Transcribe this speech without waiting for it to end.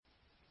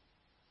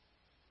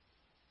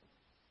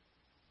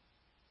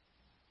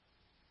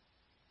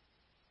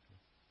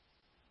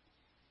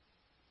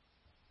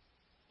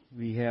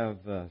We have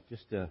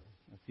just a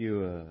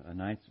few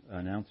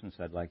announcements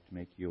I'd like to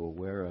make you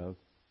aware of.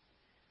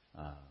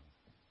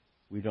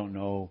 We don't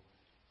know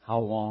how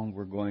long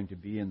we're going to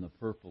be in the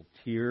purple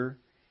tier,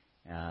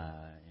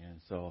 and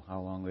so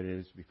how long it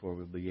is before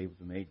we'll be able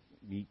to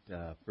meet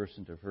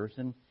person to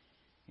person.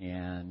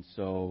 And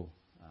so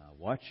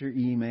watch your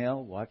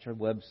email, watch our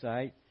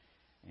website,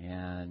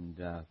 and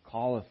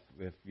call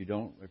if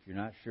you're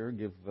not sure.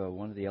 Give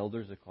one of the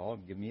elders a call.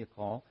 Give me a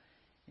call.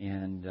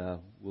 And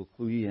we'll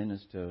clue you in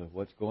as to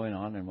what's going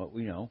on and what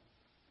we know.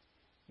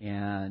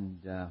 And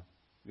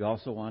we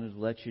also wanted to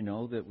let you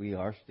know that we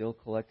are still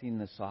collecting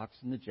the socks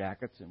and the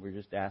jackets, and we're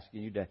just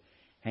asking you to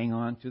hang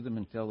on to them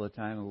until the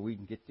time where we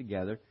can get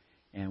together,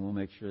 and we'll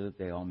make sure that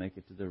they all make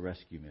it to the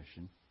rescue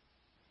mission.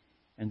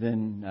 And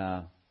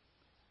then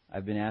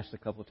I've been asked a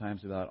couple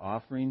times about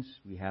offerings.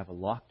 We have a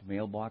locked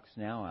mailbox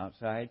now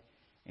outside,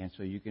 and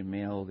so you can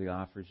mail the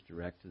offers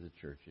direct to the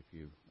church if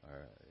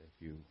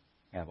you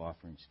have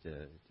offerings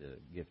to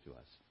give to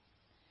us.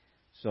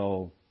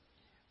 So,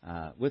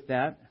 with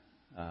that,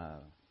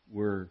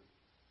 we're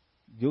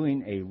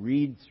doing a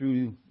read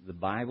through the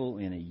Bible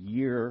in a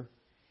year,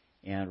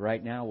 and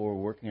right now we're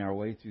working our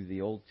way through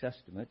the Old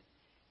Testament.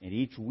 And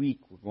each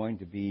week we're going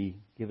to be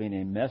giving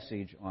a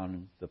message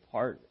on the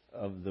part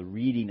of the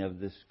reading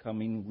of this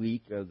coming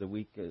week, or the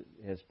week that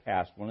has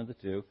passed, one of the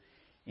two.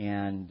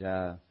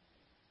 And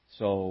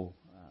so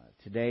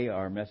today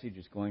our message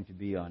is going to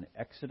be on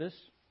Exodus.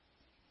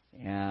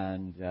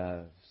 And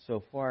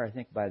so far, I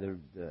think by the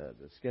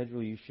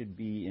schedule, you should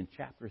be in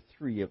chapter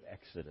 3 of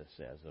Exodus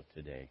as of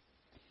today.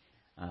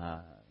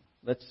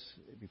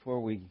 Before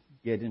we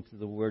get into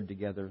the Word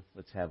together,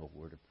 let's have a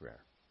word of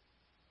prayer.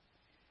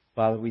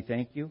 Father, we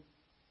thank you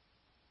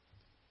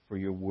for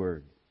your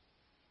Word.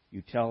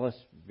 You tell us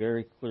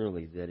very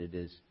clearly that it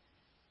is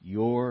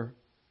your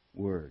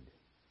Word,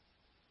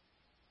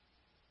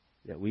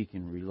 that we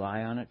can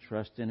rely on it,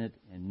 trust in it,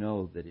 and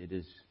know that it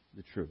is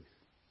the truth.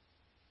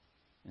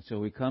 And so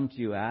we come to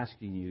you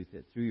asking you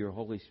that through your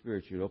Holy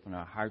Spirit you'd open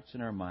our hearts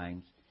and our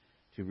minds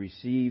to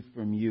receive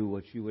from you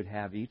what you would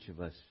have each of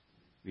us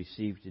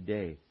receive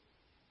today.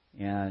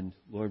 And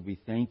Lord, we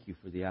thank you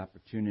for the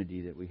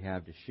opportunity that we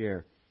have to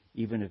share,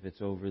 even if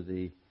it's over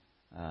the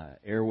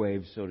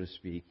airwaves, so to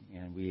speak.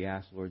 And we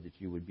ask, Lord, that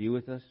you would be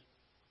with us,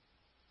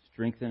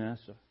 strengthen us,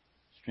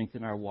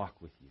 strengthen our walk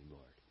with you,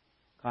 Lord.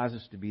 Cause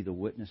us to be the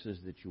witnesses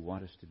that you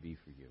want us to be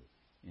for you.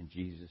 In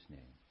Jesus' name,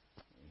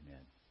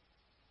 amen.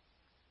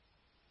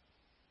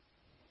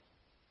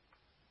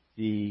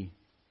 The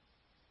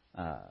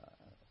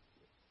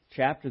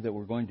chapter that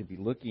we're going to be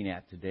looking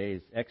at today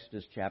is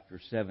Exodus chapter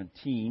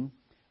 17,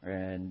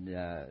 and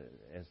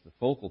as the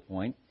focal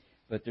point.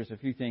 But there's a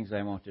few things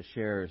I want to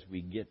share as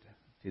we get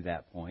to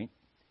that point.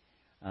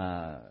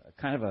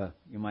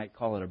 You might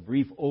call it a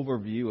brief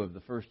overview of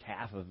the first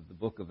half of the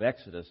book of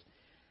Exodus.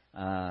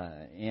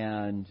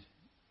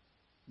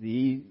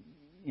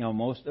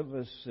 Most of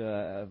us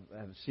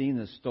have seen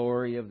the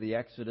story of the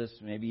Exodus,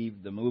 maybe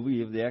the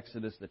movie of the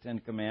Exodus, the Ten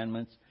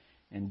Commandments,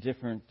 and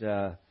different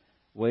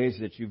ways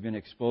that you've been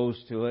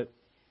exposed to it.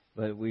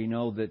 But we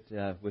know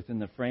that within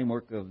the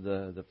framework of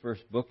the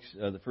first books,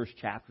 the first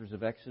chapters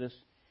of Exodus,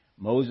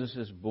 Moses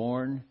is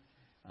born.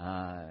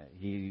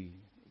 He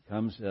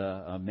becomes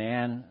a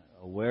man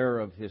aware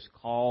of his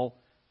call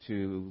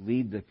to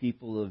lead the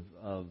people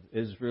of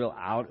Israel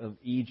out of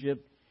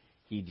Egypt.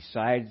 He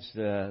decides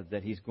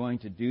that he's going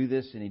to do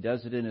this, and he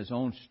does it in his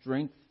own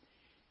strength,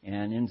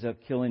 and ends up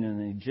killing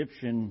an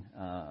Egyptian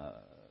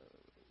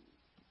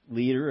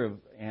leader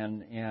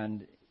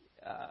and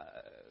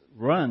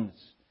runs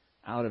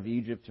out of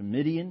Egypt to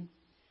Midian,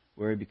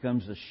 where he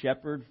becomes a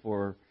shepherd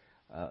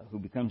who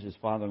becomes his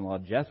father-in-law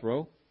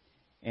Jethro.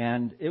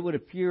 And it would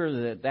appear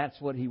that that's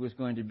what he was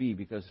going to be,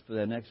 because for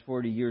the next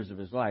 40 years of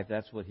his life,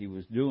 that's what he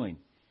was doing,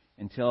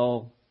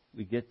 until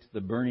we get to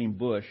the burning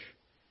bush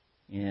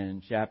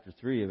in chapter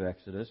 3 of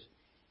Exodus,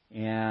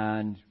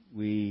 and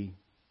we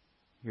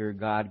hear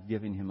God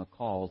giving him a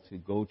call to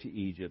go to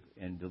Egypt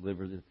and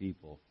deliver the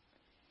people.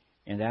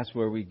 And that's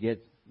where we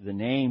get the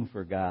name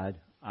for God,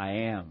 I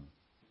am.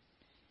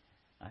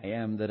 I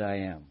am that I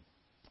am.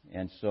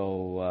 And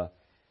so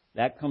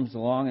that comes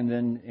along, and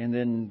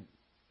then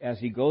as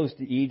he goes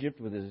to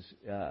Egypt with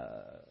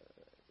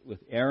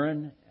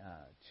Aaron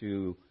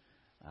to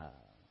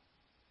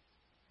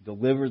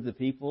deliver the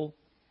people,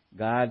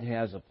 God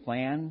has a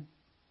plan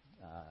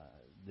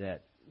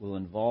that will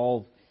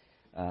involve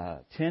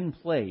 10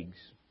 plagues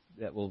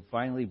that will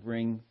finally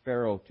bring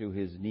Pharaoh to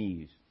his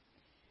knees.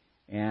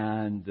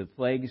 And the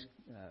plagues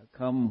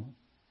come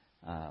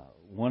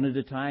one at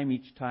a time.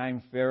 Each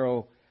time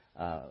Pharaoh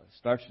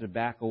starts to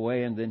back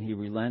away, and then he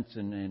relents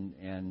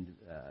and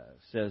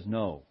says,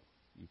 no,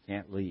 you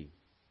can't leave.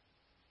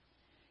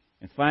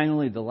 And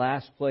finally, the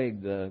last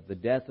plague, the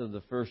death of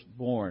the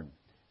firstborn,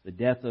 the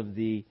death of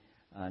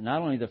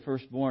not only the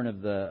firstborn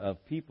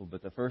of people,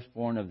 but the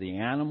firstborn of the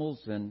animals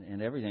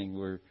and everything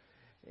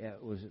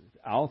was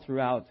all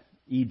throughout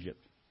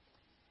Egypt,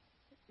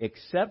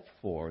 except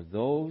for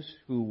those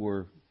who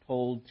were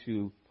told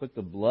to put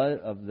the blood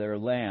of their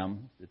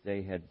lamb that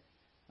they had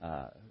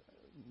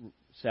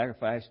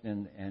sacrificed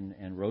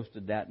and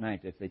roasted that night.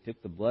 If they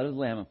took the blood of the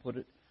lamb and put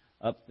it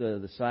up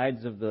the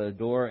sides of the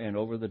door and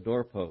over the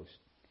doorpost,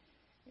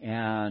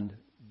 and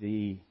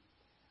the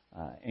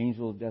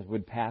angel of death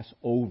would pass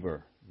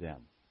over them.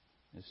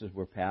 This is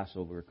where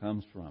Passover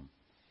comes from.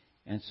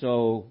 And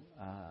so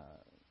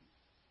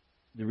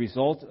the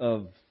result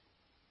of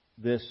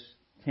this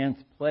 10th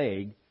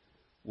plague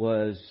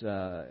was,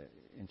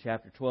 in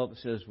chapter 12 it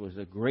says, was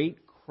a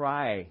great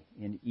cry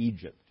in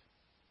Egypt.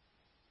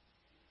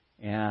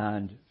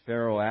 And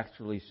Pharaoh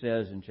actually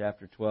says in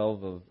chapter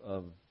 12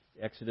 of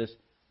Exodus,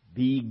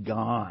 "Be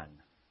gone.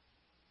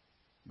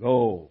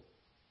 Go."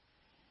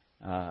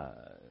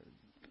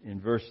 In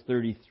verse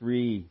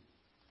 33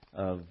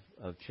 of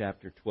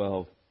chapter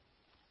 12,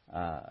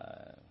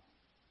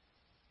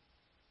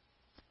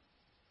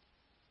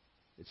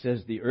 it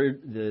says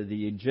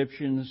the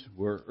Egyptians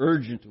were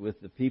urgent with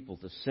the people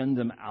to send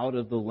them out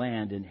of the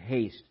land in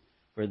haste,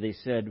 for they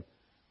said,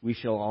 "We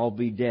shall all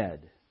be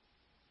dead."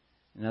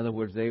 In other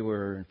words, they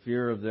were in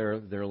fear of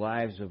their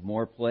lives of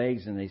more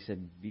plagues, and they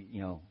said,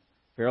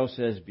 Pharaoh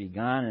says, "Be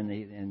gone,"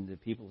 and the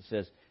people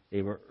says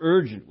they were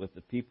urgent with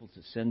the people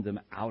to send them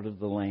out of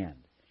the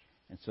land.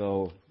 And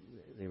so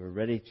they were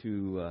ready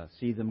to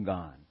see them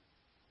gone.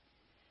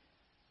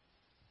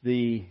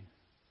 The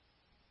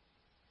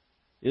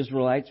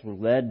Israelites were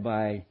led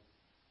by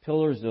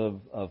pillars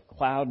of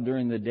cloud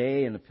during the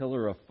day and a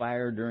pillar of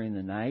fire during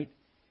the night.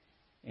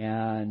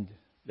 And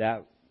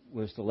that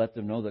was to let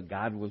them know that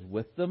God was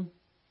with them.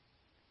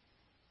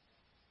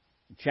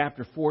 In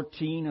chapter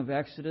 14 of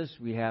Exodus,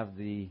 we have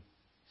the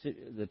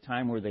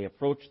time where they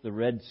approached the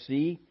Red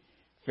Sea.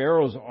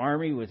 Pharaoh's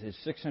army with his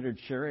 600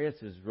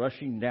 chariots is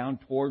rushing down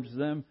towards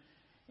them,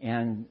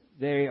 and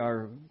they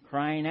are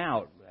crying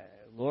out,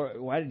 "Lord,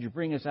 why did you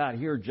bring us out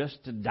here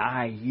just to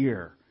die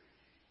here?"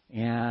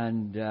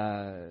 And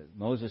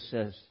Moses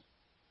says,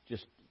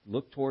 "Just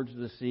look towards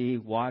the sea,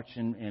 watch,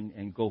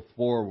 and go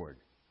forward."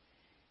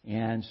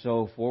 And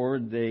so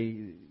forward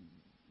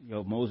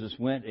Moses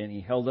went, and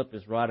he held up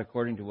his rod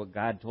according to what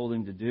God told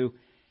him to do,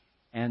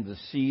 and the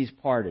seas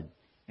parted.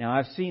 Now,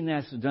 I've seen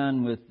this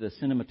done with the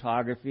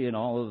cinematography and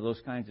all of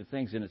those kinds of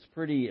things, and it's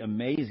pretty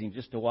amazing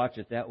just to watch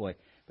it that way.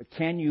 But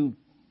can you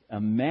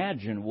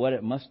imagine what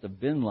it must have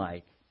been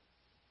like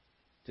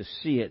to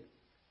see it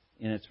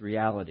in its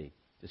reality?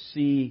 To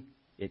see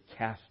it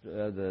cast,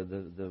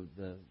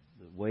 the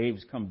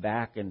waves come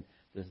back and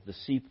the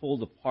sea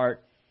pulled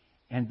apart,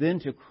 and then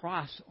to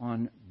cross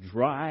on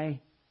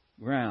dry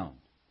ground.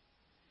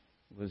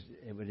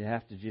 It would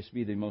have to just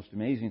be the most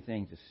amazing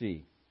thing to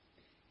see.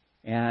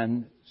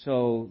 And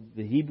so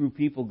the Hebrew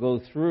people go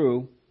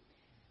through,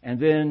 and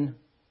then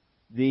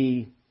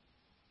the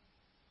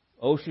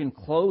ocean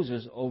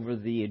closes over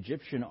the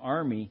Egyptian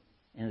army,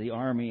 and the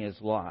army is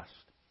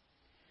lost.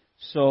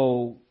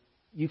 So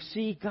you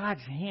see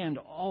God's hand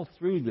all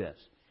through this,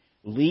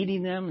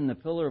 leading them in the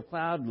pillar of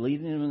cloud,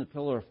 leading them in the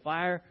pillar of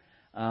fire,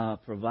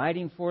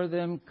 providing for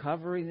them,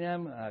 covering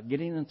them,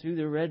 getting them through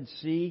the Red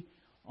Sea,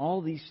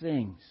 all these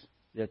things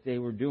that they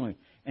were doing.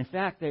 In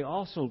fact, they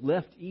also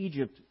left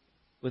Egypt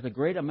with a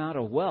great amount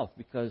of wealth,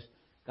 because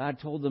God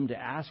told them to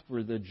ask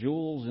for the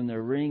jewels and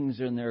their rings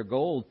and their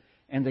gold.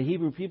 And the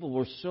Hebrew people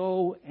were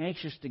so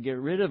anxious to get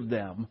rid of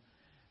them,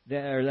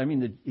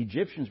 the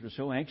Egyptians were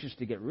so anxious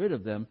to get rid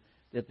of them,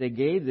 that they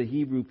gave the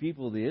Hebrew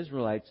people, the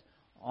Israelites,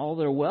 all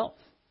their wealth.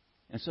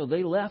 And so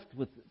they left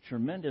with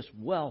tremendous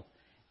wealth,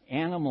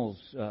 animals,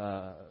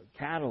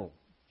 cattle,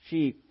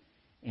 sheep,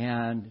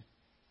 and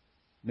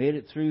made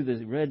it through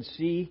the Red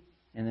Sea,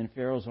 and then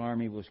Pharaoh's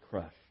army was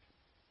crushed.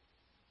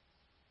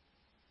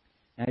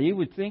 Now, you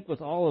would think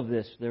with all of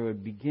this, there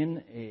would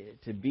begin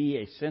to be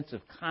a sense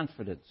of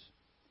confidence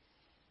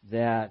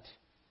that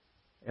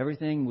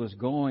everything was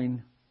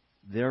going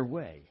their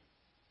way.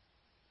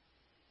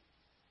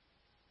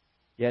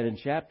 Yet in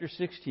chapter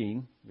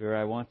 16, where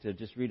I want to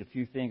just read a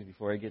few things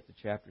before I get to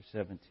chapter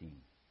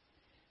 17.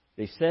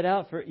 They set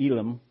out from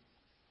Elim,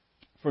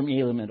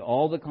 and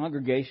all the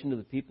congregation of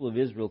the people of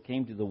Israel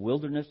came to the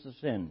wilderness of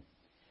Sin,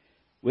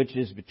 which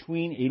is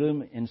between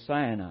Elim and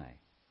Sinai,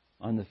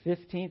 on the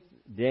 15th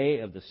day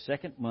of the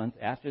second month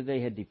after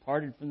they had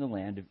departed from the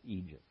land of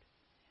Egypt.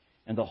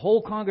 And the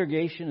whole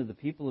congregation of the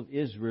people of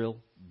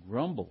Israel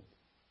grumbled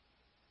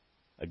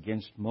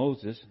against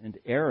Moses and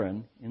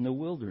Aaron in the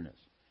wilderness.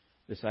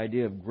 This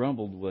idea of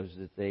grumbled was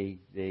that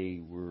they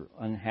were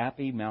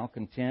unhappy,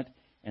 malcontent,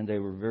 and they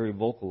were very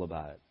vocal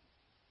about it.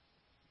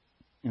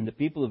 And the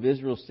people of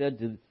Israel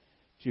said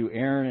to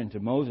Aaron and to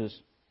Moses,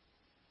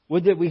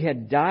 "Would that we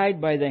had died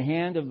by the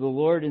hand of the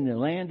Lord in the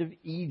land of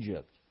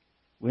Egypt,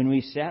 when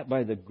we sat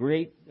by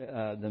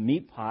the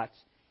meat pots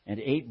and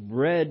ate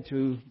bread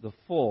to the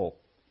full.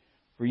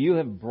 For you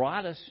have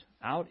brought us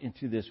out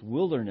into this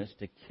wilderness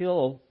to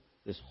kill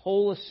this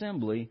whole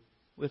assembly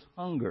with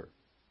hunger."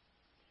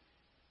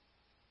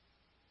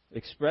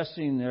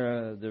 Expressing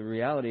the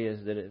reality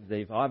is that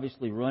they've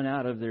obviously run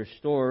out of their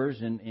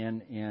stores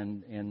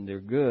and their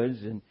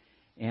goods,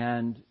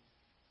 and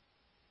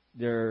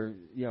they're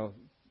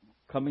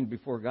coming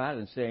before God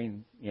and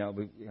saying,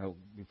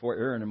 before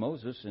Aaron and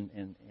Moses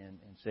and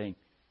saying,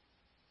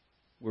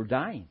 we're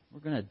dying. We're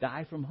going to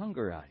die from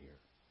hunger out here.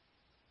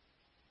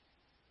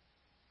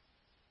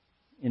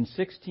 In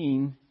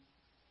 16,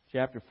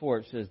 chapter 4,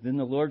 it says, Then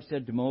the Lord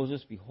said to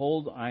Moses,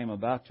 Behold, I am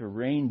about to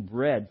rain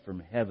bread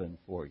from heaven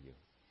for you.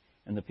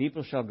 And the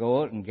people shall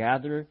go out and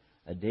gather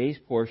a day's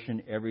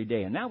portion every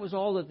day. And that was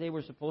all that they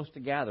were supposed to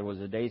gather, was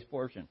a day's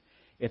portion.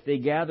 If they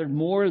gathered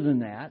more than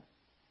that,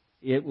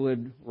 it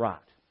would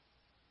rot.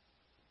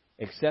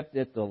 Except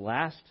that the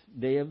last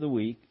day of the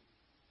week,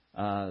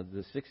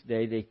 the sixth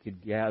day, they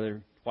could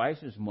gather twice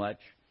as much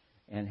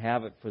and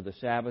have it for the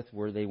Sabbath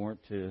where they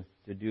weren't to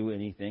do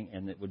anything,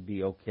 and it would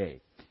be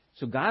okay.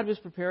 So God was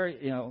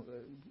preparing,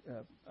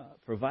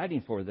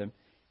 providing for them.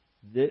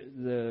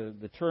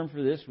 The term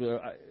for this,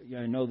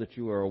 I know that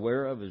you are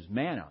aware of, is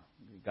manna.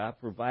 God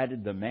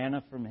provided the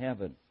manna from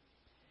heaven.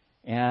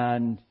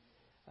 And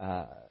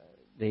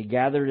they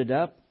gathered it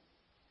up,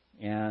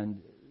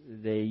 and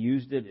they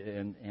used it,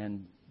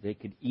 and they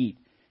could eat.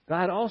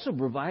 God also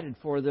provided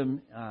for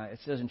them, it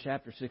says in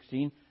chapter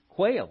 16,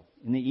 quail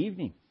in the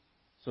evening.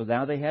 So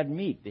now they had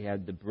meat. They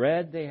had the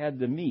bread, they had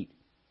the meat.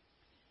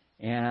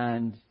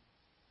 And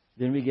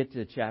then we get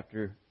to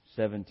chapter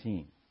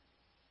 17.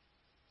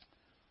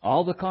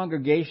 All the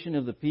congregation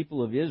of the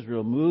people of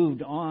Israel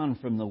moved on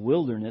from the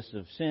wilderness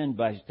of sin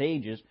by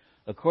stages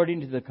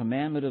according to the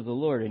commandment of the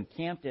Lord and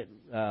camped at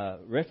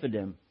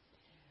Rephidim.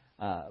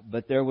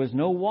 But there was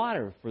no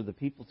water for the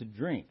people to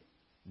drink.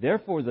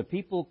 Therefore the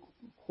people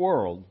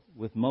quarreled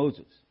with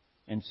Moses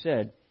and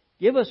said,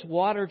 Give us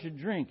water to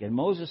drink. And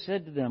Moses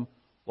said to them,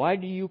 Why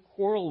do you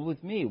quarrel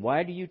with me?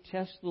 Why do you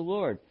test the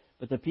Lord?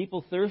 But the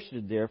people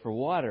thirsted there for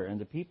water,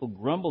 and the people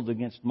grumbled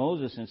against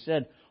Moses and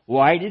said,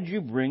 Why did you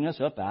bring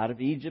us up out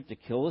of Egypt to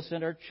kill us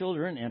and our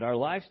children and our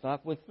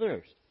livestock with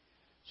thirst?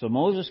 So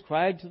Moses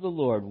cried to the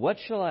Lord, What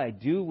shall I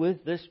do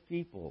with this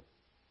people?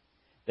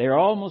 They are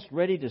almost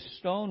ready to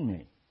stone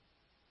me.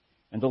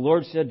 And the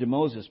Lord said to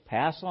Moses,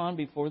 Pass on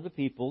before the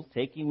people,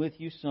 taking with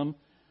you some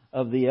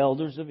of the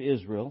elders of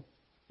Israel,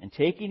 and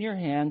take in your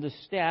hand the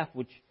staff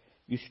which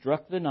you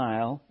struck the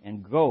Nile,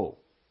 and go.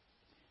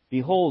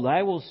 Behold,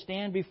 I will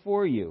stand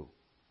before you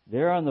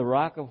there on the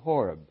rock of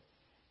Horeb,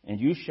 and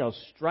you shall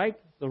strike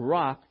the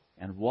rock,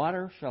 and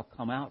water shall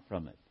come out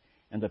from it,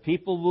 and the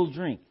people will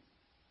drink.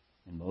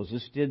 And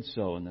Moses did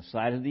so in the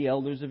sight of the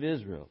elders of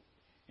Israel.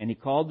 And he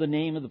called the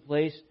name of the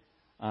place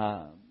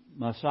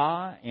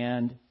Massah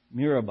and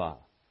Meribah,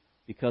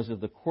 because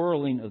of the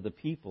quarreling of the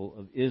people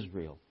of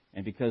Israel,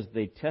 and because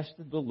they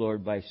tested the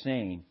Lord by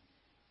saying,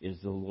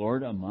 Is the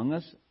Lord among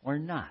us or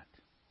not?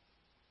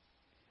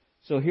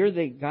 So here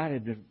God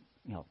had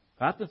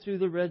got them through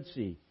the Red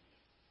Sea,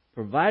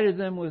 provided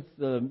them with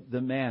the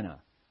manna,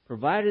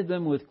 provided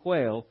them with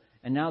quail,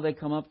 and now they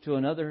come up to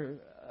another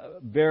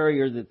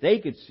barrier that they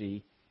could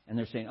see, and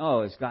they're saying,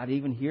 Oh, is God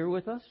even here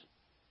with us?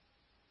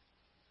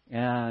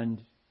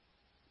 And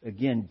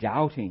again,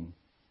 doubting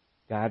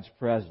God's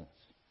presence.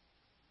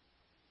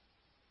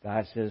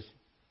 God says,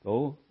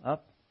 Go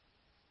up.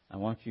 I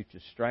want you to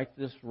strike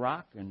this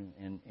rock, and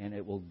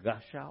it will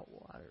gush out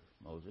water,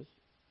 Moses.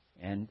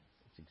 And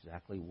it's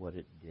exactly what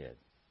it did.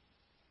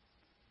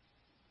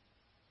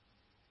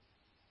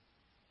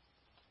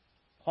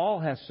 Paul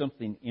has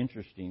something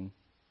interesting,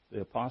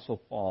 the Apostle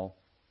Paul,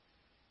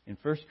 in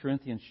 1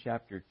 Corinthians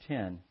chapter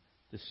 10,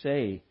 to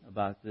say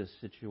about this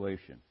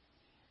situation.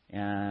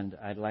 And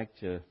I'd like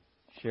to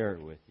share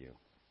it with you.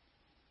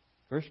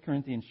 1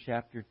 Corinthians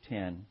chapter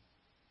 10,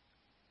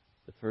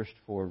 the first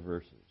 4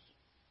 verses.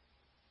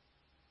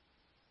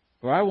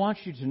 For I want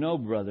you to know,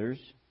 brothers,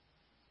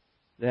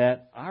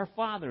 that our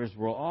fathers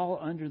were all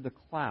under the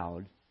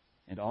cloud,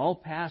 and all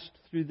passed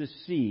through the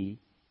sea,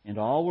 and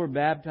all were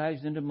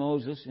baptized into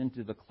Moses,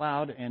 into the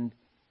cloud and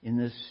in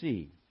the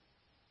sea.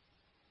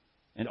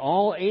 And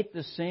all ate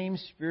the same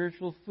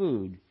spiritual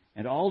food,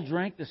 and all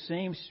drank the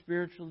same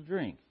spiritual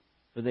drink,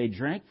 for they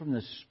drank from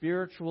the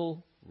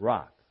spiritual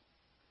rock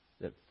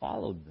that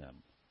followed them.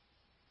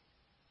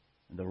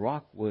 And the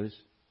rock was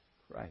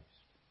Christ.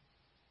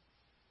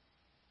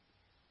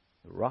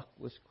 The rock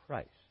was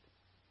Christ.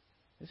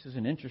 This is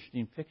an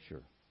interesting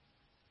picture.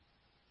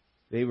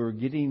 They were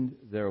getting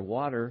their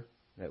water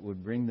that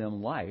would bring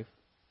them life,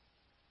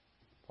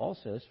 Paul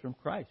says, from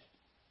Christ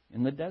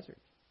in the desert.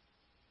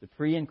 The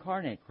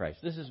pre-incarnate Christ.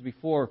 This is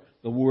before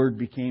the Word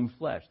became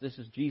flesh. This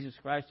is Jesus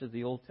Christ of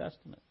the Old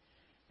Testament.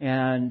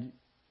 And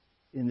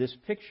in this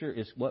picture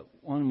is what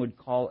one would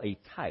call a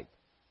type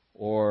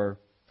or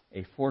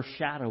a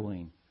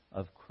foreshadowing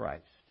of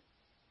Christ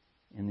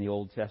in the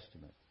Old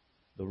Testament.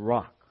 The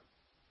rock.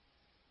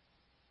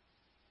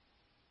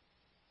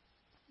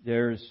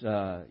 There's,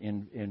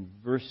 in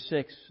verse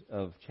 6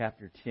 of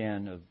chapter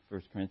 10 of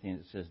 1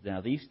 Corinthians, it says,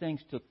 Now these things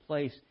took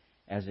place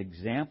as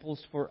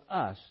examples for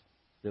us,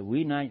 that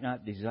we might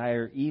not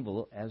desire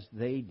evil as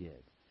they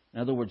did. In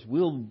other words,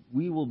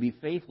 we will be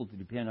faithful to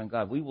depend on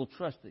God. We will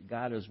trust that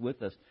God is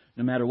with us.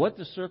 No matter what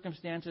the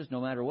circumstances,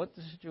 no matter what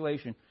the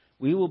situation,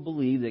 we will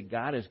believe that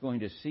God is going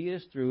to see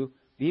us through,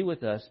 be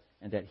with us,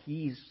 and that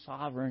He's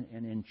sovereign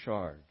and in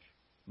charge.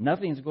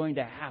 Nothing's going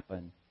to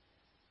happen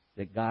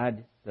that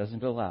God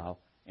doesn't allow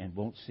and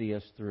won't see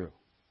us through.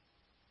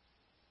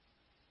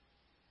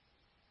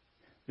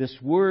 This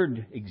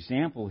word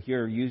example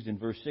here used in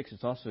verse 6,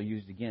 it's also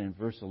used again in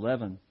verse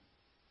 11,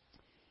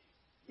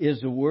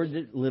 is a word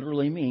that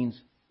literally means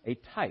a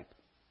type.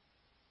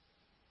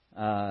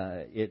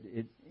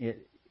 The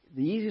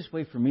easiest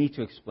way for me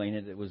to explain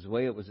it, it was the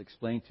way it was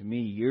explained to me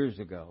years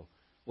ago,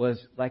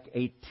 was like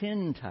a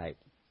tin type.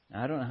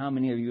 Now, I don't know how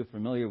many of you are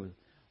familiar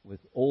with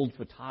old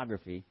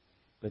photography,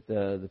 but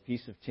the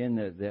piece of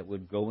tin that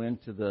would go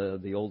into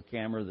the old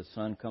camera, the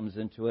sun comes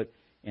into it,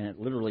 and it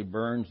literally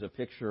burns a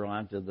picture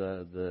onto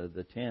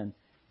the tin.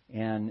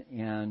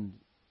 And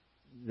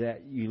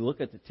that you look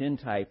at the tin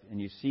type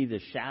and you see the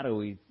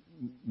shadowy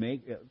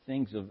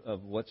things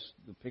of what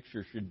the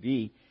picture should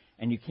be,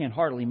 and you can't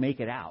hardly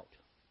make it out.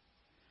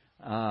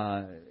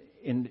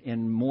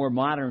 In more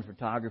modern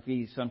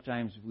photography,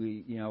 sometimes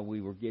we'd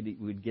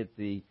get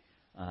the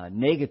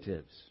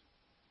negatives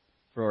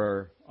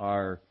for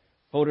our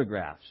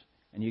photographs,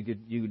 and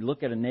you'd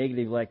look at a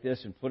negative like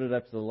this and put it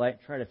up to the light,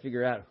 try to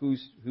figure out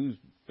whose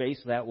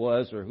face that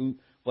was, or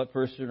what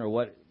person or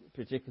what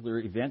particular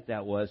event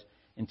that was,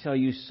 until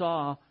you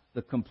saw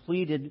the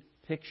completed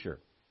picture.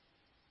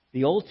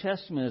 The Old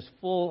Testament is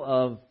full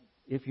of,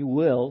 if you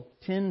will,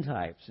 tin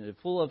types,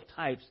 full of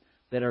types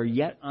that are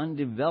yet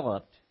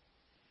undeveloped,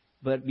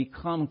 but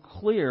become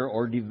clear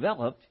or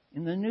developed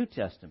in the New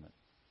Testament,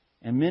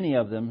 and many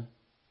of them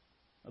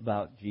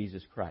about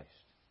Jesus Christ.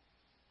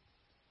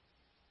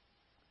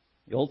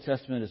 The Old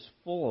Testament is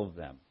full of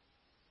them.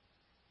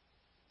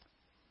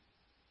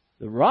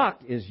 The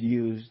rock is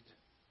used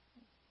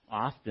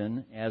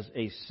often as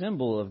a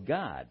symbol of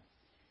God.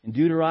 In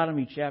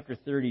Deuteronomy chapter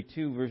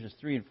 32, verses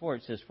 3 and 4,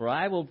 it says, "For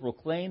I will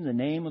proclaim the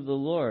name of the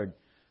Lord,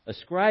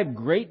 ascribe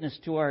greatness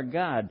to our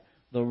God,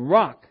 the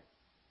rock.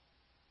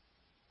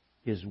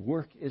 His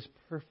work is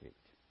perfect."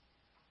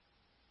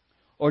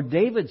 Or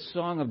David's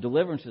song of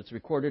deliverance that's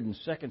recorded in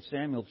 2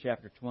 Samuel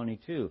chapter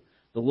 22.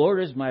 "The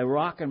Lord is my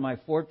rock and my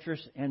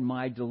fortress and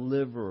my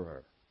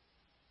deliverer."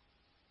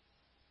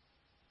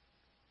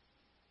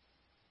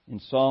 In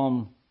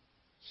Psalm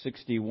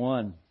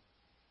 61,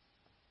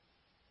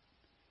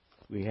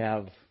 we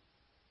have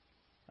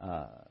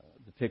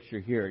the picture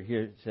here.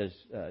 Here it says,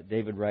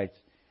 David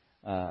writes,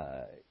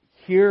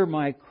 "Hear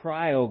my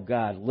cry, O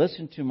God.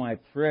 Listen to my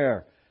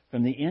prayer.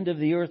 From the end of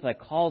the earth I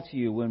call to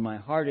you when my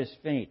heart is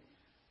faint.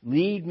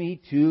 Lead me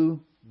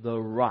to the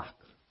rock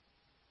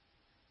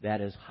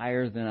that is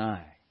higher than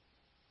I.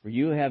 For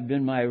you have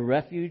been my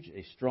refuge,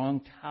 a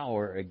strong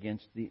tower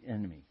against the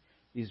enemy."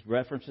 These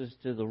references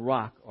to the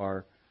rock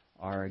are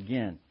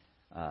again,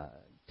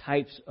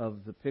 types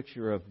of the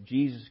picture of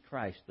Jesus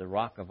Christ, the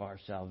rock of our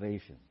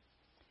salvation.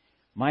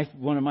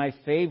 One of my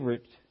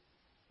favorite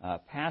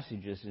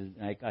passages,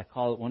 I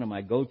call it one of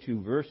my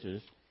go-to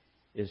verses,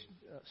 is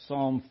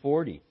Psalm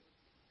 40.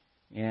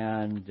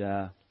 And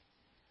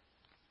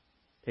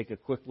take a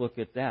quick look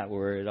at that,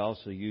 where it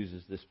also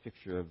uses this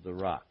picture of the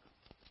rock.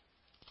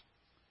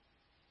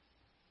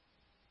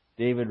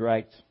 David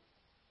writes,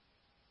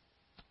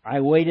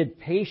 "I waited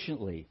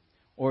patiently,"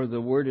 or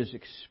the word is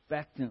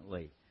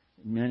expectantly.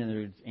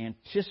 They're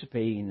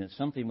anticipating that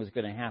something was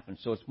going to happen.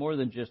 So it's more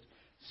than just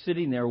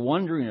sitting there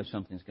wondering if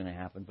something's going to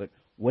happen, but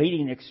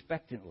waiting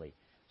expectantly.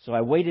 "So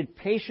I waited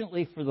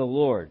patiently for the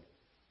Lord.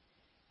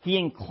 He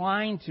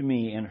inclined to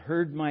me and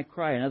heard my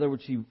cry." In other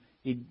words, he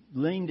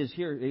leaned his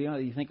ear.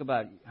 You think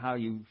about how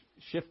you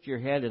shift your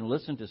head and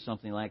listen to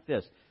something like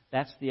this.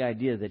 That's the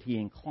idea, that He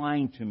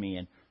inclined to me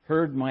and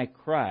heard my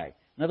cry.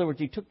 In other words,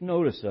 He took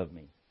notice of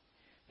me.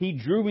 "He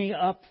drew me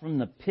up from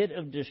the pit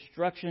of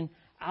destruction,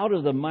 out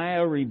of the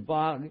miry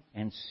bog,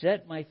 and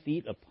set my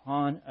feet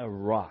upon a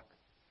rock,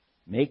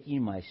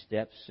 making my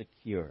steps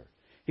secure.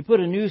 He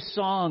put a new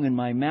song in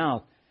my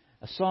mouth,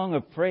 a song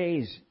of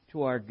praise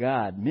to our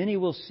God. Many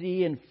will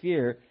see and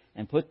fear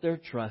and put their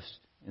trust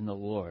in the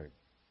Lord."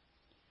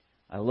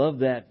 I love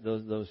that,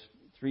 those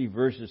three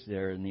verses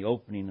there in the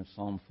opening of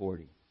Psalm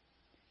 40.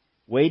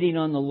 Waiting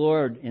on the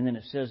Lord, and then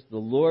it says the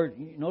Lord.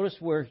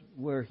 Notice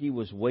where he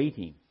was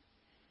waiting.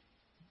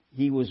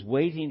 He was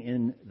waiting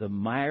in the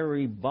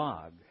miry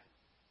bog.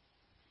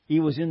 He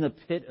was in the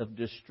pit of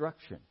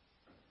destruction.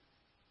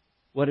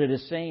 What it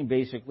is saying,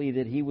 basically,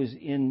 that he was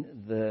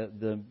in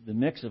the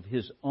mix of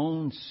his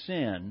own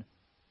sin,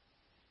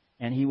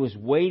 and he was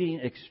waiting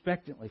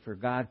expectantly for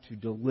God to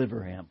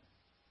deliver him.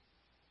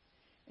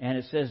 And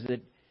it says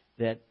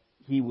that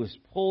he was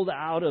pulled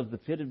out of the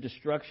pit of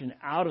destruction,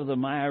 out of the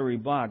miry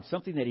bog,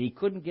 something that he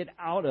couldn't get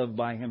out of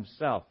by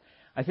himself.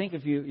 I think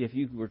if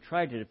you were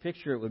trying to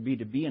picture it, would be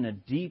to be in a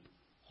deep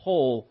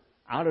hole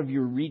out of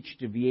your reach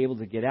to be able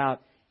to get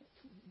out,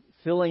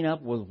 filling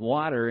up with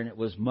water, and it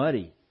was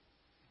muddy.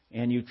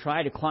 And you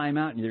try to climb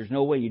out, and there's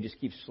no way. You just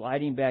keep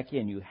sliding back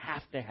in. You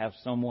have to have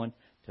someone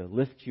to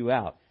lift you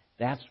out.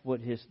 That's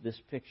what this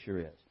picture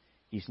is.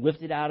 He's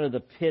lifted out of the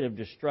pit of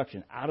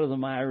destruction, out of the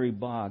miry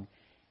bog,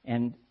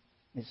 and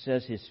it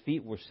says his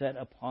feet were set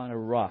upon a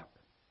rock.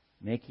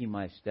 making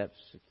my steps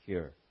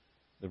secure.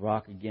 The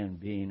rock, again,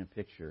 being a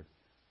picture,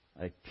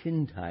 a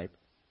tintype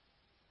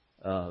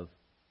of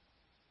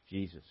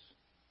Jesus,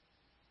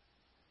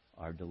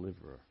 our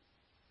deliverer,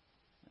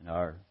 and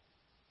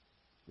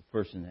the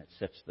person that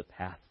sets the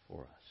path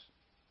for us.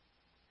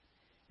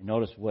 And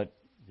notice what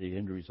the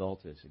end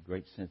result is, a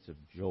great sense of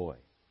joy.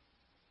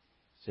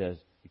 It says,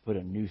 He put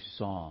a new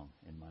song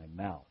in my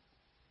mouth,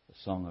 a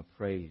song of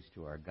praise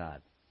to our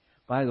God.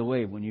 By the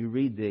way, when you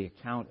read the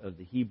account of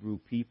the Hebrew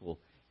people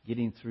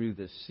getting through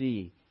the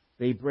sea,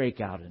 they break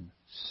out in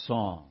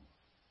song.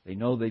 They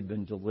know they've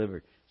been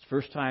delivered. It's the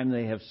first time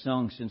they have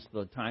sung since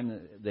the time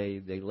that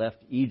they left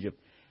Egypt,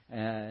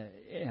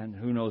 and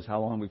who knows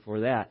how long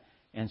before that.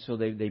 And so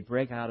they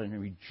break out in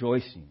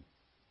rejoicing.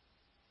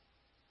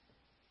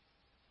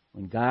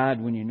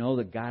 When you know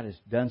that God has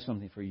done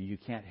something for you, you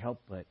can't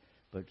help but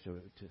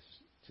to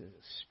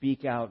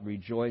speak out,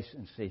 rejoice,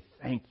 and say,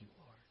 thank you,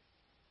 Lord.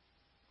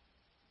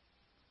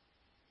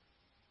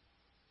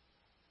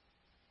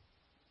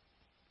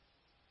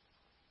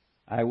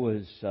 I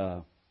was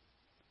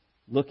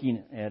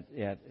looking at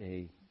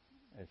a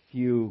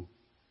few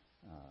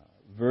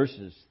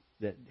verses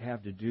that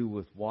have to do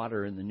with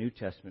water in the New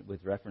Testament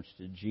with reference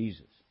to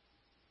Jesus.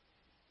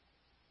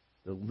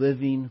 The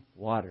living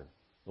water.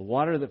 The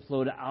water that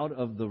flowed out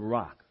of the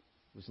rock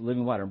was the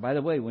living water. And by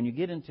the way, when you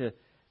get into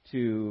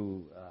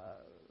 1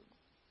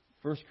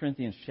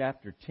 Corinthians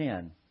chapter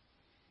 10,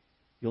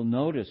 you'll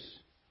notice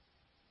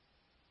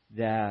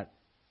that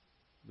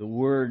the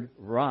word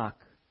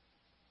rock,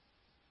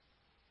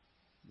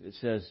 it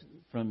says,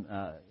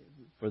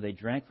 for they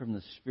drank from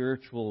the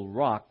spiritual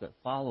rock that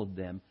followed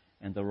them,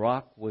 and the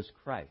rock was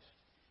Christ.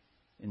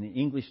 In the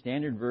English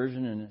Standard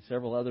Version and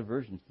several other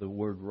versions, the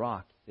word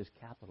rock is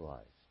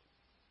capitalized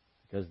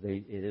because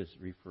it is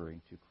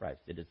referring to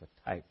Christ. It is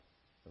a type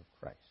of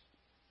Christ.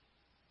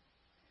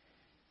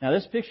 Now,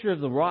 this picture of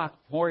the rock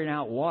pouring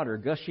out water,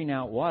 gushing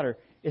out water,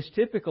 is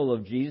typical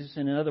of Jesus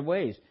in other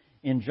ways.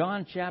 In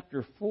John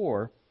chapter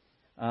 4,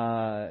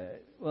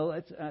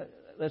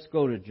 let's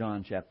go to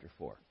John chapter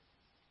 4.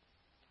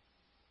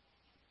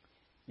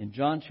 In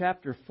John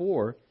chapter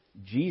 4,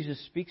 Jesus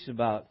speaks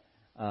about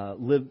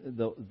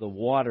the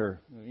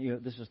water.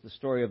 This is the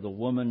story of the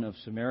woman of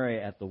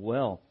Samaria at the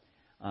well.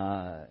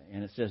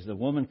 And it says, the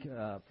woman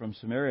from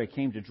Samaria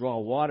came to draw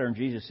water, and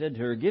Jesus said to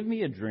her, give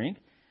me a drink,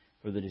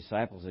 for the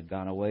disciples had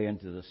gone away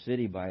into the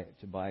city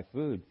to buy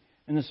food.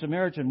 And the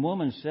Samaritan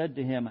woman said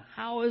to him,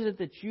 how is it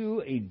that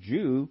you, a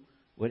Jew,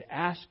 would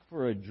ask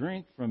for a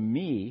drink from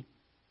me,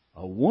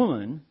 a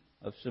woman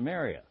of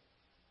Samaria?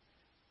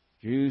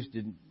 Jews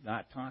did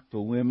not talk to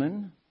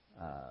women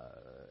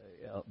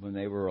when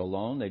they were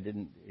alone. They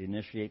didn't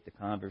initiate the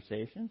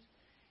conversations.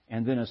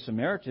 And then a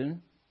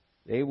Samaritan,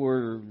 they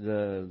were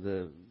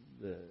the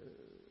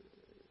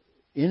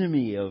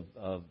enemy of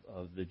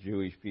the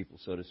Jewish people,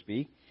 so to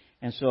speak.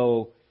 And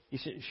so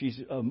she's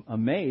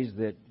amazed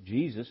that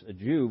Jesus, a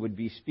Jew, would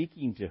be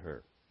speaking to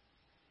her.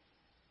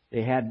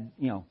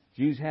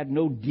 Jews had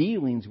no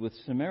dealings with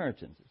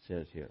Samaritans, it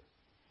says here.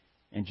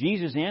 And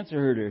Jesus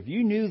answered her, if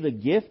you knew the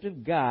gift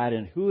of God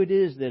and who it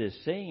is that is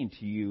saying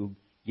to you,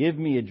 give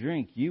me a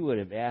drink, you would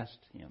have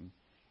asked him,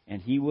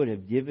 and he would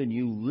have given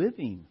you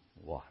living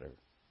water.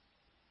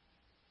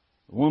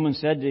 The woman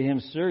said to him,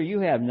 sir, you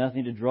have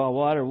nothing to draw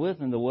water with,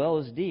 and the well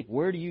is deep.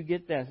 Where do you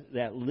get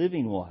that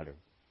living water?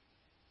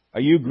 Are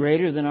you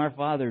greater than our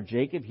father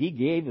Jacob? He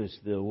gave us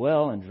the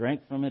well and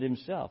drank from it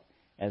himself,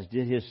 as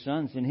did his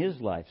sons and his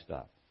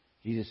livestock.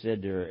 Jesus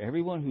said to her,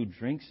 everyone who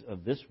drinks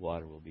of this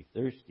water will be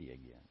thirsty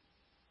again.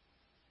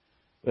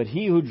 But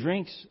he who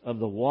drinks of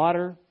the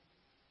water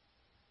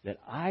that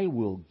I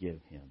will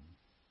give him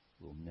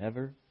will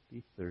never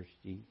be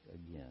thirsty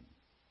again.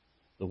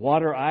 The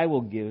water I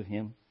will give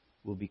him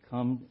will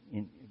become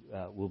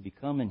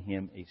in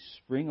him a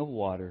spring of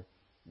water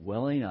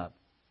welling up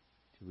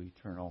to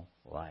eternal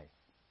life.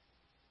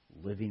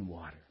 Living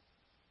water.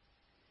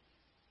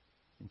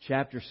 In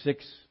chapter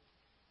 6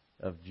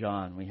 of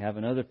John, we have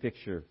another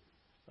picture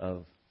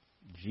of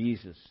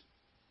Jesus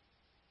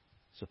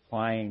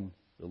supplying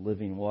the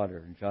living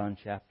water. In John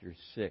chapter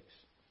 6,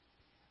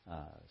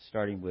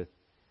 starting with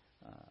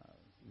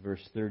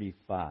verse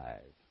 35.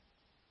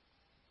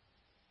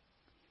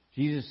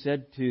 Jesus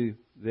said to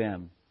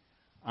them,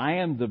 I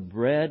am the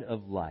bread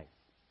of life.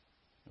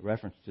 A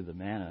reference to the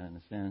manna in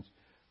a sense.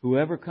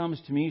 Whoever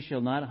comes to me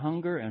shall not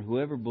hunger, and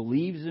whoever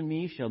believes in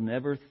me shall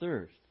never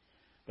thirst.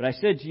 But I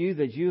said to you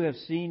that you have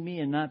seen me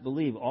and not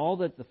believe. All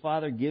that the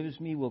Father gives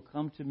me will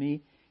come to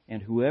me,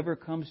 and whoever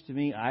comes to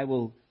me I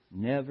will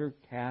never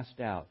cast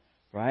out.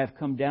 For I have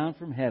come down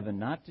from heaven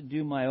not to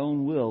do my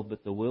own will,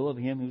 but the will of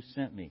him who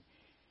sent me.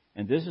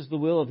 And this is the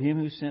will of him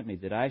who sent me,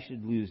 that I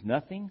should lose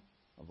nothing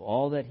of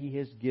all that he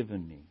has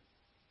given me,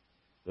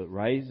 but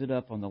rise it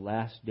up on the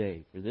last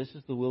day. For this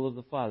is the will of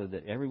the Father,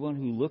 that everyone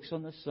who looks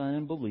on the Son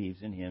and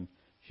believes in him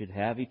should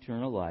have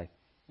eternal life,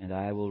 and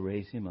I will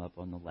raise him up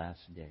on the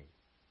last day.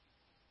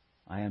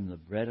 I am the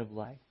bread of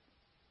life.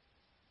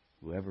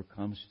 Whoever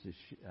comes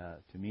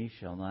to me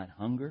shall not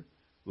hunger.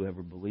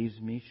 Whoever believes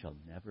in me shall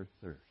never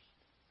thirst.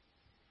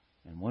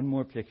 And one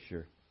more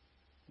picture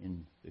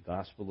in the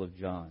Gospel of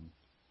John,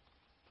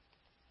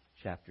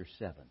 chapter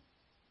 7,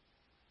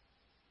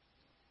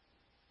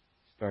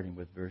 starting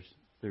with verse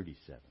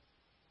 37.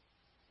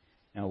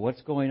 Now,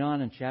 what's going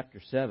on in chapter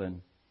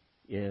 7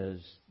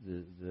 is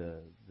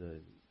the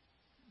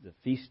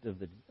feast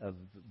of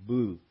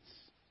booths,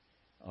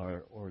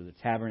 or the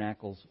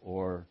tabernacles,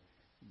 or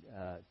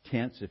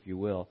tents, if you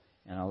will,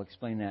 and I'll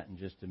explain that in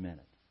just a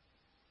minute.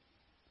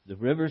 The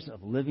rivers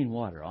of living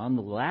water. On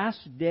the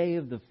last day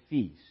of the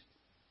feast,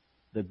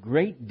 the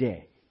great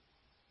day,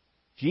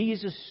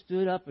 Jesus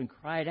stood up and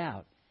cried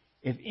out,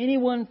 "If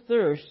anyone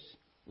thirsts,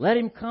 let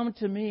him come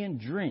to me and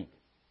drink.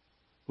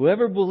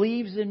 Whoever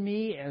believes in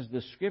me, as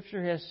the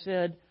Scripture has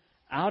said,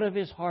 out of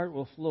his heart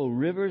will flow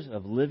rivers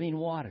of living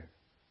water."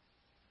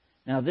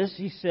 Now this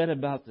he said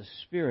about the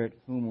Spirit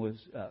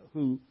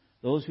who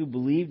those who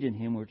believed in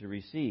him were to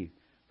receive.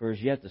 For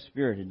as yet the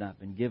Spirit had not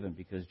been given,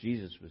 because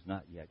Jesus was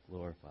not yet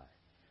glorified.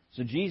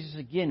 So Jesus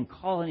again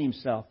calling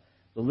himself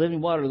the living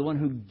water, the one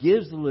who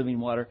gives the living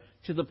water,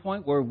 to the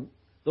point where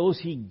those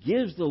he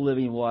gives the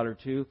living water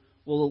to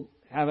will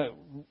have it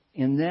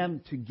in them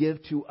to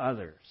give to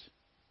others.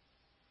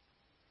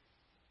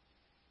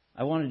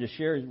 I wanted to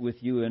share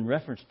with you in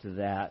reference to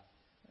that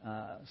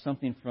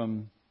something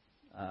from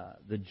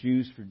the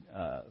Jews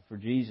for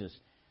Jesus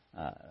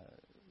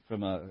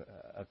from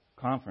a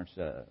conference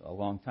a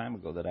long time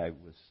ago that I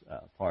was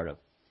part of.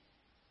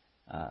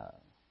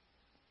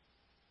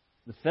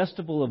 The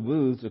Festival of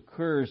Booths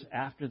occurs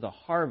after the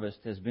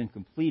harvest has been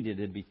completed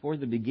and before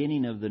the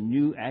beginning of the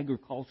new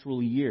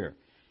agricultural year.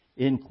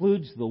 It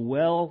includes the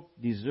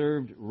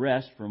well-deserved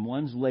rest from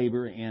one's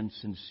labor and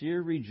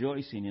sincere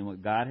rejoicing in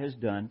what God has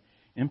done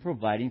in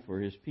providing for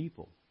His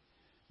people.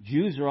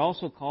 Jews are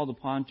also called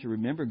upon to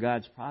remember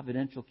God's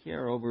providential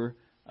care over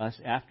us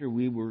after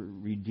we were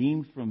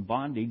redeemed from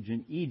bondage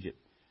in Egypt.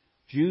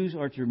 Jews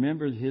are to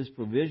remember His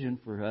provision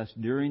for us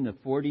during the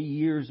 40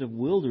 years of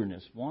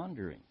wilderness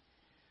wandering.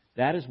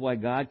 That is why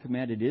God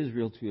commanded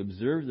Israel to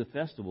observe the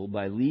festival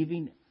by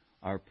leaving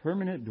our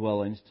permanent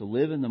dwellings to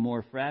live in the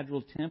more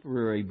fragile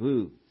temporary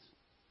booths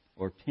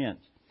or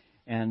tents,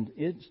 and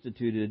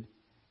instituted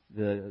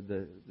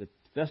the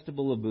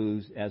Festival of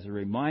Booths as a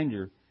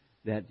reminder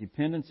that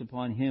dependence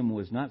upon Him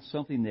was not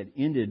something that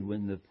ended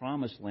when the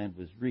Promised Land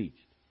was reached.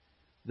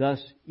 Thus,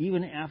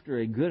 even after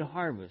a good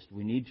harvest,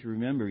 we need to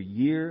remember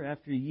year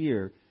after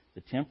year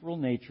the temporal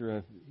nature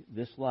of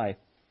this life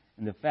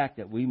and the fact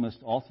that we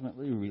must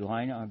ultimately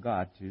rely on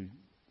God to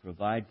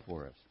provide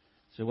for us.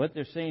 So what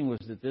they're saying was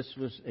that this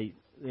was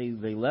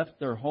they left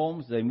their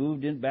homes, they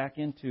moved back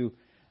into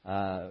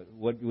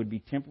what would be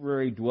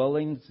temporary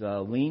dwellings,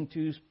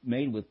 lean-tos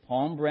made with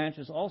palm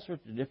branches, all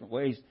sorts of different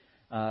ways.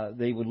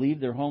 They would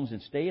leave their homes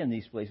and stay in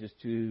these places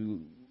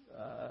to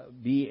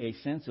be a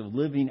sense of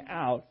living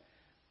out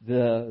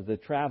the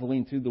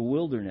traveling through the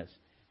wilderness.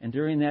 And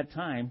during that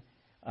time,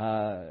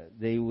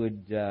 they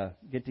would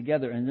get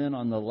together. And then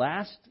on the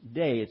last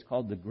day, it's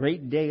called the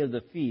Great Day of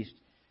the Feast,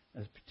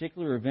 a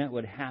particular event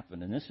would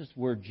happen. And this is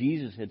where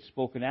Jesus had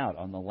spoken out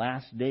on the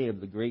last day of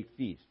the Great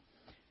Feast.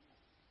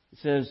 It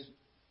says,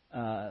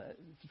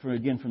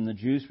 from the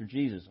Jews for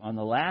Jesus, on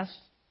the last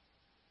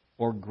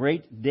or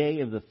great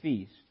day of the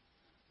feast,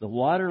 the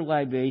water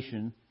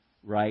libation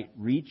rite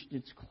reached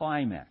its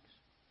climax.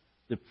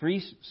 The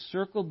priest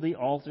circled the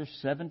altar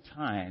 7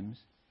 times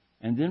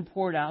and then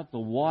poured out the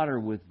water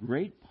with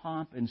great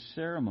pomp and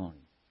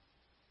ceremony.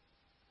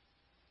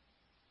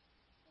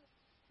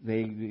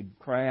 They would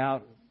cry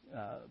out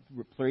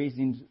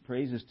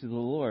praises to the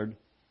Lord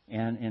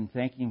and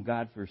thanking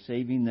God for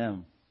saving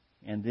them.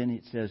 And then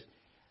it says,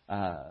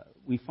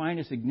 we find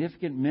a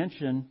significant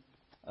mention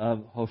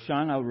of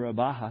Hoshana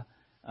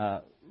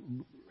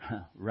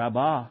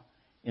Rabbah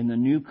in the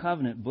New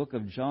Covenant book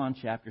of John,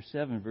 chapter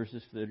 7,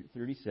 verses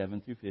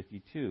 37 through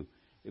 52.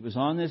 It was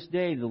on this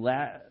day, the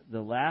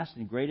last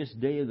and greatest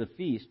day of the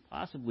feast,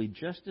 possibly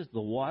just as the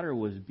water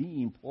was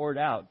being poured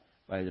out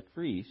by the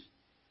priest,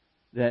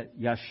 that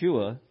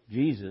Yeshua,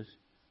 Jesus,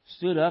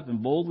 stood up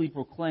and boldly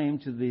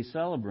proclaimed to the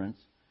celebrants,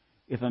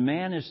 "If a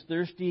man is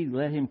thirsty,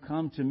 let him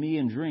come to me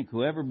and drink.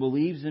 Whoever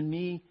believes in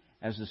me,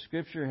 as the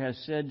Scripture has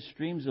said,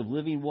 streams of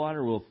living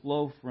water will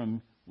flow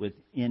from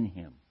within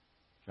him."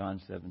 John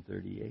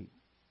 7:38.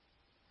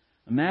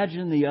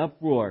 Imagine the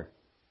uproar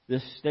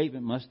this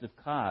statement must have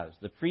caused.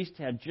 The priest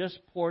had just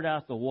poured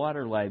out the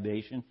water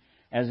libation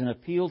as an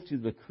appeal to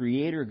the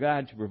Creator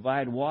God to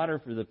provide water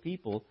for the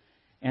people,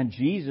 and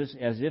Jesus,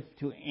 as if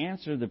to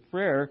answer the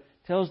prayer,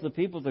 tells the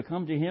people to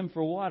come to Him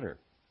for water.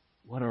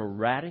 What a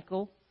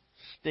radical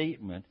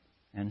statement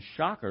and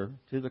shocker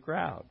to the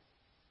crowd.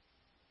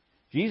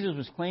 Jesus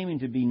was claiming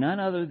to be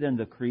none other than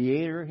the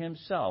Creator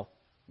Himself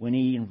when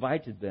He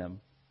invited them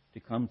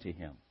to come to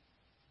Him.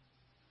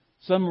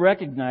 Some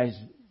recognized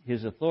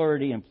His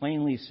authority and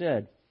plainly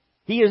said,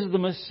 "He is the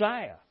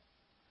Messiah."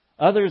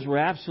 Others were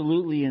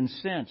absolutely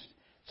incensed.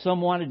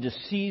 Some wanted to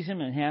seize Him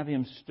and have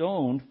Him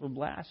stoned for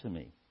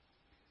blasphemy.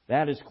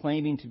 That is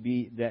claiming to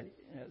be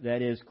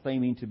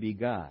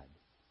God.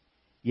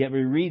 Yet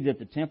we read that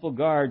the temple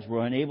guards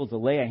were unable to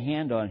lay a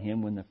hand on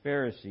him when the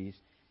Pharisees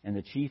and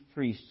the chief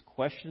priests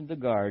questioned the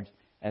guards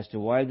as to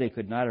why they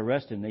could not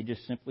arrest him. They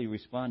just simply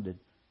responded,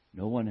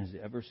 "No one has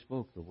ever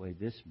spoke the way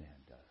this man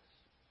does."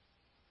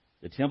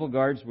 The temple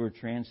guards were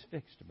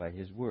transfixed by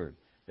his word.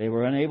 They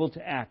were unable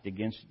to act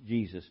against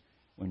Jesus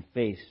when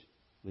faced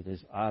with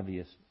his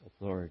obvious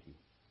authority.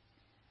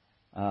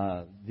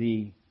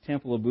 The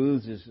Temple of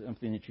Booths is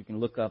something that you can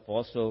look up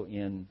also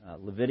in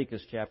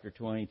Leviticus chapter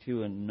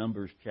 22 and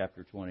Numbers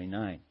chapter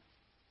 29.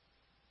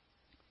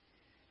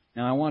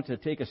 Now I want to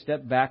take a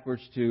step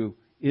backwards to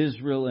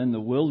Israel in the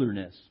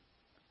wilderness.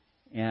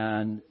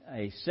 And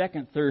a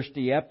second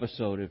thirsty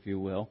episode, if you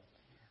will,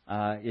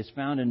 is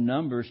found in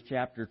Numbers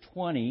chapter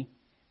 20,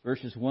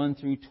 verses 1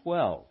 through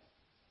 12.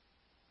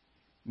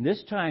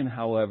 This time,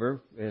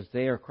 however, as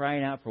they are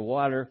crying out for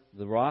water,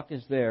 the rock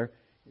is there.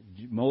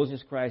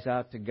 Moses cries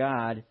out to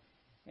God,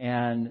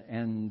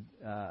 and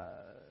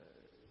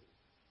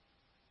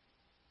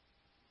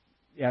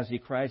as he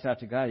cries out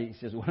to God, he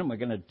says, "What am I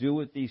going to do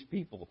with these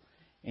people?"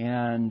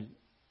 And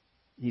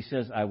he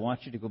says, "I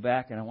want you to go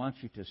back and I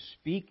want you to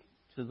speak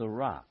to the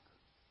rock."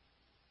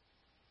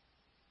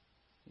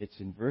 It's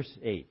in verse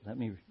 8. Let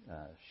me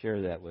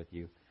share that with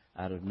you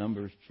out of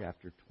Numbers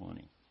chapter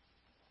 20.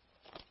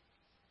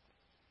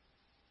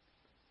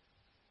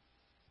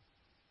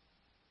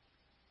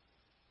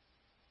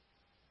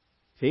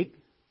 "Take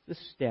the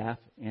staff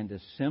and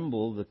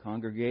assemble the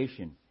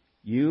congregation,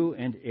 you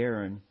and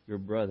Aaron your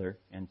brother,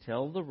 and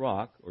tell the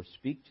rock, or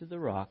speak to the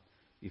rock,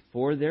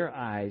 before their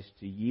eyes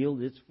to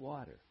yield its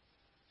water.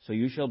 So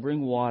you shall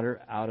bring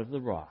water out of the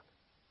rock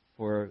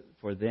for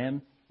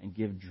them, and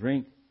give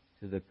drink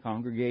to the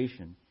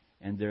congregation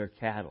and their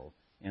cattle."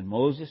 And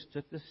Moses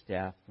took the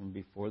staff from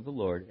before the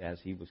Lord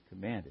as he was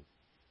commanded.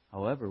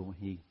 However, when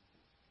he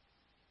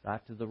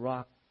got to the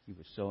rock, he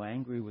was so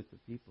angry with the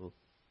people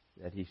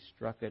that he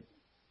struck it.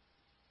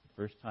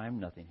 The first time,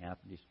 nothing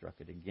happened. He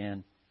struck it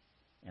again,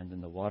 and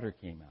then the water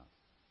came out.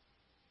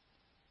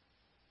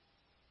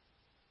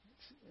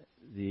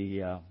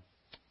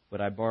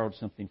 But I borrowed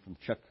something from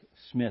Chuck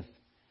Smith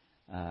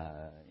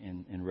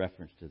in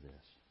reference to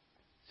this.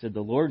 It said,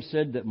 "The Lord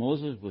said that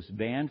Moses was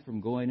banned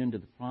from going into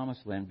the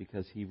promised land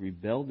because he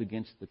rebelled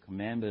against the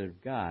commandment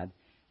of God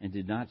and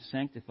did not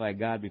sanctify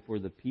God before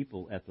the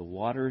people at the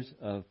waters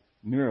of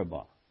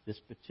Meribah." This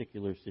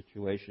particular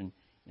situation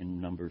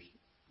in Numbers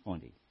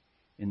 20.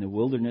 "In the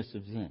wilderness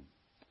of Zin."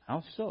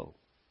 How so?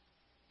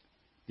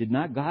 Did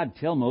not God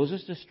tell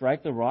Moses to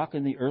strike the rock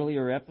in the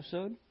earlier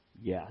episode?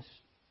 Yes.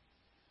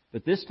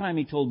 But this time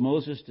he told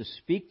Moses to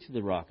speak to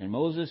the rock. And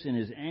Moses, in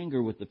his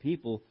anger with the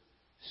people,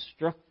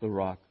 struck the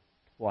rock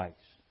twice.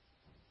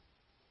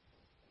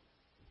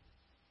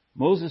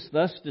 Moses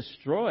thus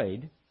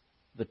destroyed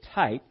the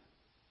type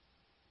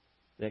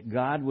that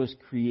God was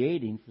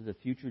creating for the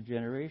future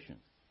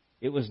generations.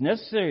 It was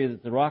necessary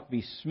that the rock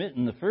be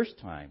smitten the first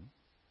time,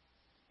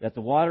 that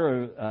the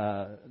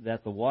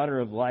water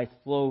of life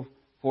flow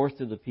forth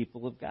to the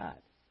people of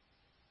God.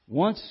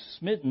 Once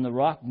smitten, the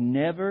rock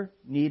never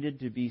needed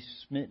to be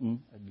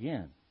smitten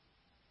again.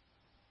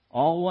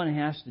 All one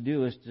has to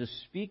do is to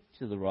speak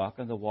to the rock,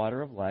 and the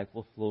water of life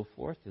will flow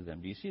forth to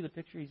them. Do you see the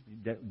picture he's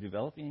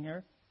developing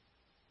here?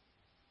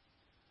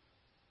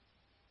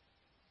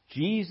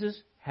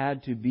 Jesus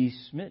had to be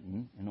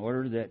smitten in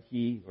order that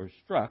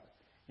struck,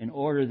 in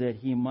order that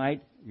he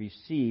might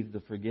receive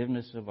the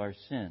forgiveness of our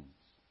sins.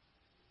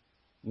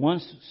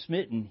 Once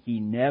smitten, he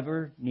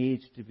never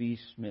needs to be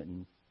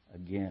smitten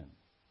again.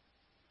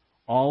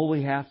 All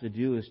we have to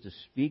do is to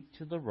speak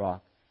to the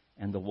rock,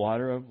 and the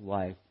water of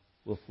life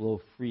will flow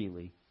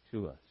freely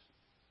to us.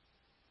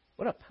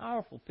 What a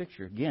powerful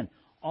picture. Again,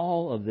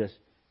 all of this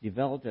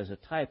developed as a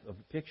type of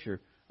a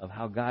picture of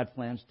how God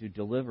plans to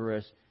deliver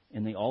us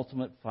in the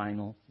ultimate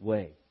final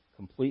way.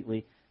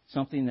 Completely.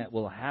 Something that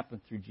will happen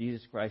through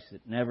Jesus Christ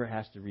that never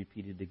has to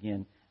repeat it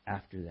again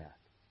after that.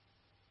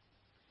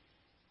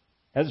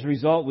 As a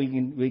result, we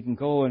can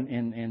go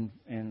and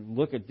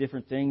look at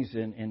different things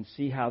and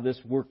see how this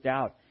worked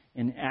out.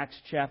 In Acts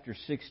chapter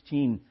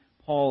 16,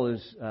 Paul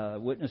is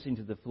witnessing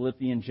to the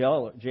Philippian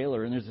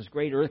jailer, and there's this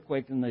great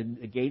earthquake, and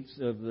the gates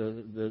of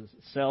the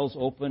cells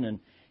open,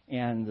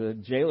 and the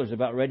jailer's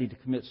about ready to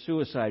commit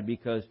suicide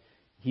because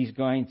he's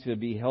going to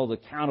be held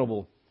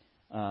accountable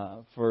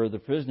for the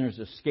prisoners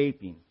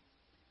escaping.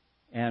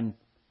 And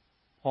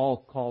Paul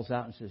calls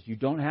out and says, "You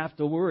don't have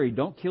to worry.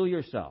 Don't kill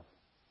yourself.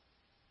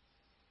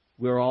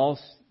 We're all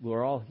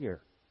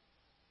here."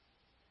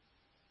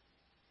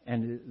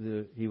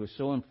 And he was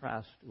so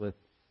impressed with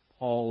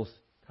Paul's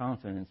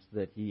confidence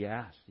that he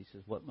asked, he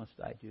says, "What must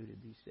I do to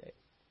be saved?"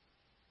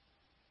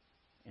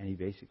 And he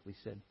basically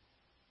said,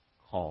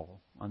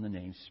 call on the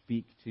name,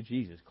 speak to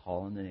Jesus,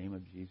 call on the name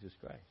of Jesus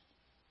Christ.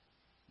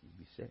 You'll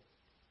be saved.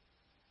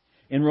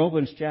 In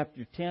Romans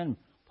chapter 10,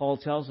 Paul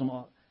tells them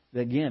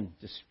again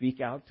to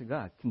speak out to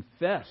God.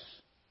 Confess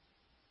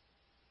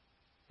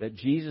that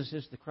Jesus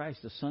is the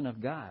Christ, the Son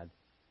of God,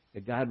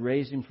 that God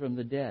raised him from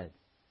the dead.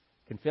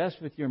 Confess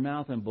with your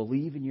mouth and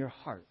believe in your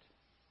heart.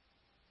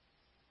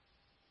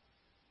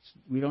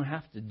 We don't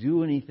have to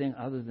do anything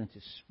other than to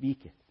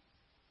speak it.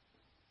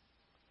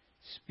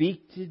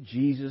 Speak to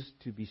Jesus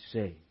to be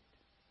saved.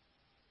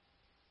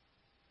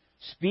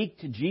 Speak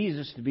to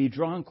Jesus to be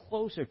drawn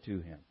closer to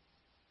Him.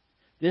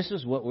 This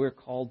is what we're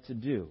called to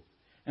do.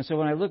 And so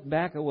when I look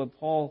back at what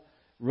Paul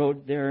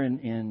wrote there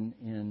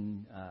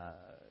in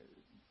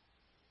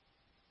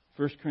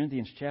 1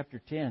 Corinthians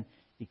chapter 10,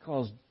 he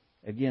calls,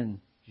 again,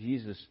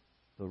 Jesus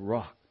the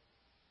rock.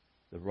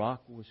 The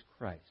rock was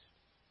Christ.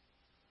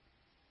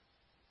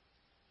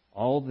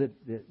 All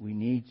that we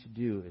need to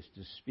do is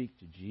to speak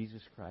to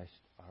Jesus Christ,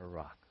 our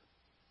rock,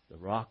 the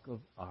rock of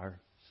our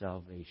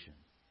salvation.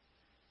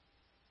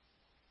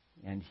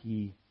 And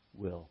He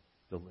will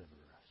deliver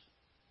us.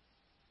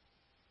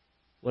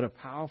 What a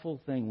powerful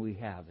thing we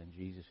have in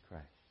Jesus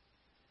Christ.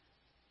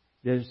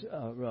 There's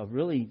a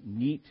really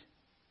neat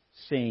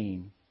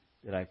saying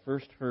that I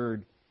first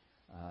heard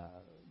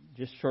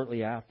just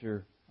shortly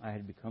after I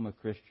had become a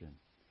Christian,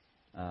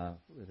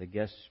 with a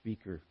guest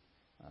speaker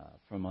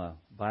from a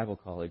Bible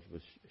college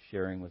was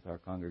sharing with our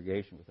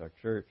congregation, with our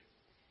church.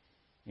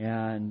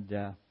 And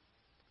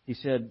he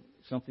said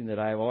something that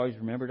I've always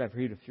remembered. I've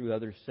heard a few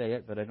others say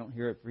it, but I don't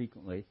hear it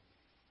frequently.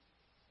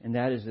 And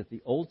that is that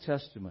the Old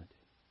Testament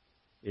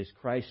is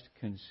Christ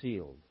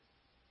concealed.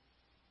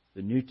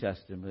 The New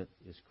Testament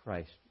is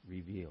Christ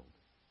revealed.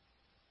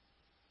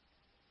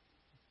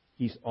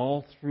 He's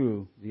all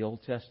through the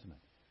Old Testament.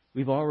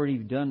 We've already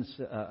done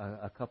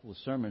a couple of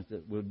sermons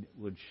that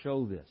would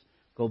show this.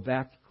 Go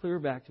back, clear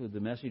back to the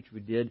message we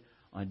did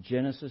on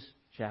Genesis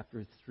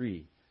chapter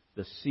 3.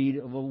 The seed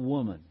of a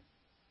woman.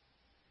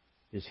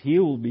 His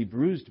heel will be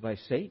bruised by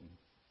Satan,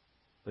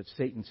 but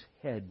Satan's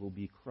head will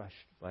be crushed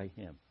by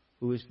him.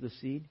 Who is the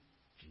seed?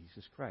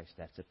 Jesus Christ.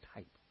 That's a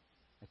type,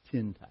 a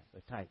tin type,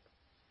 a type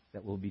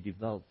that will be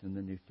developed in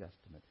the New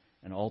Testament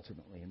and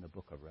ultimately in the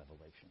book of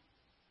Revelation.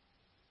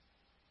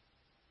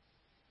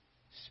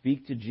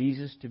 Speak to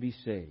Jesus to be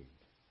saved.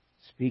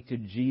 Speak to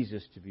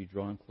Jesus to be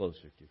drawn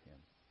closer to Him.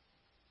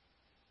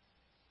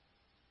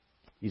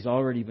 He's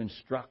already been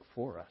struck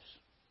for us.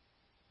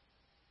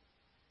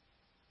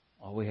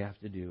 All we have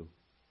to do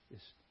is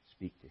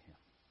speak to Him.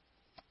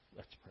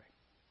 Let's pray.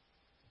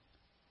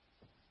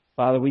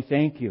 Father, we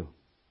thank You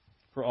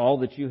for all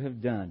that You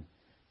have done.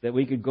 That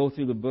we could go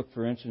through the book,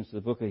 for instance, the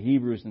book of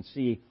Hebrews, and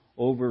see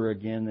over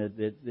again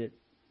that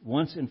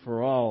once and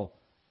for all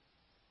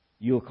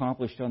You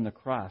accomplished on the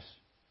cross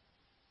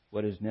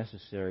what is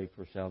necessary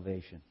for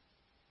salvation.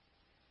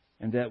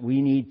 And that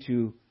we need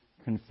to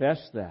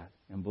confess that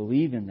and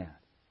believe in that.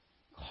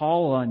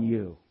 Call on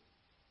You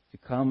to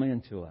come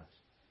into us.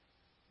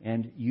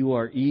 And You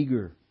are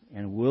eager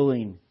and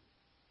willing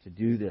to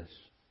do this.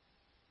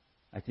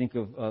 I think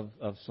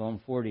of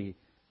Psalm 40.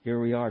 Here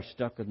we are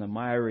stuck in the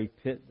miry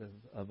pit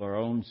of our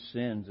own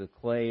sins, the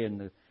clay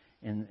and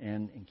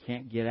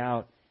can't get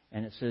out.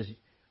 And it says,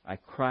 I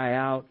cry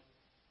out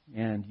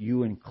and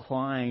You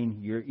incline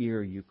Your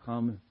ear. You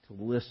come to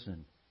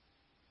listen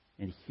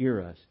and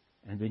hear us.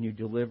 And then You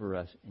deliver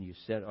us and You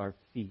set our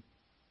feet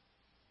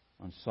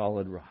on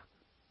solid rock.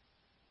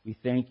 We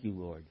thank You,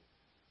 Lord,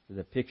 for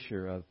the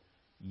picture of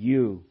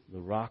You, the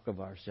rock of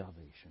our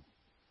salvation.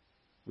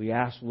 We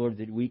ask, Lord,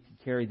 that we could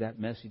carry that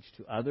message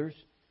to others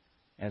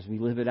as we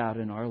live it out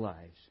in our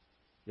lives,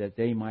 that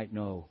they might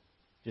know,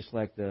 just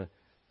like the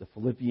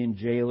Philippian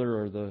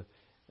jailer or the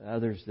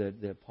others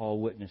that Paul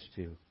witnessed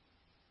to,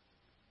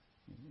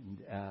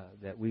 and,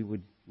 that we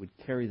would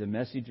carry the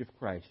message of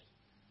Christ,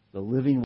 the living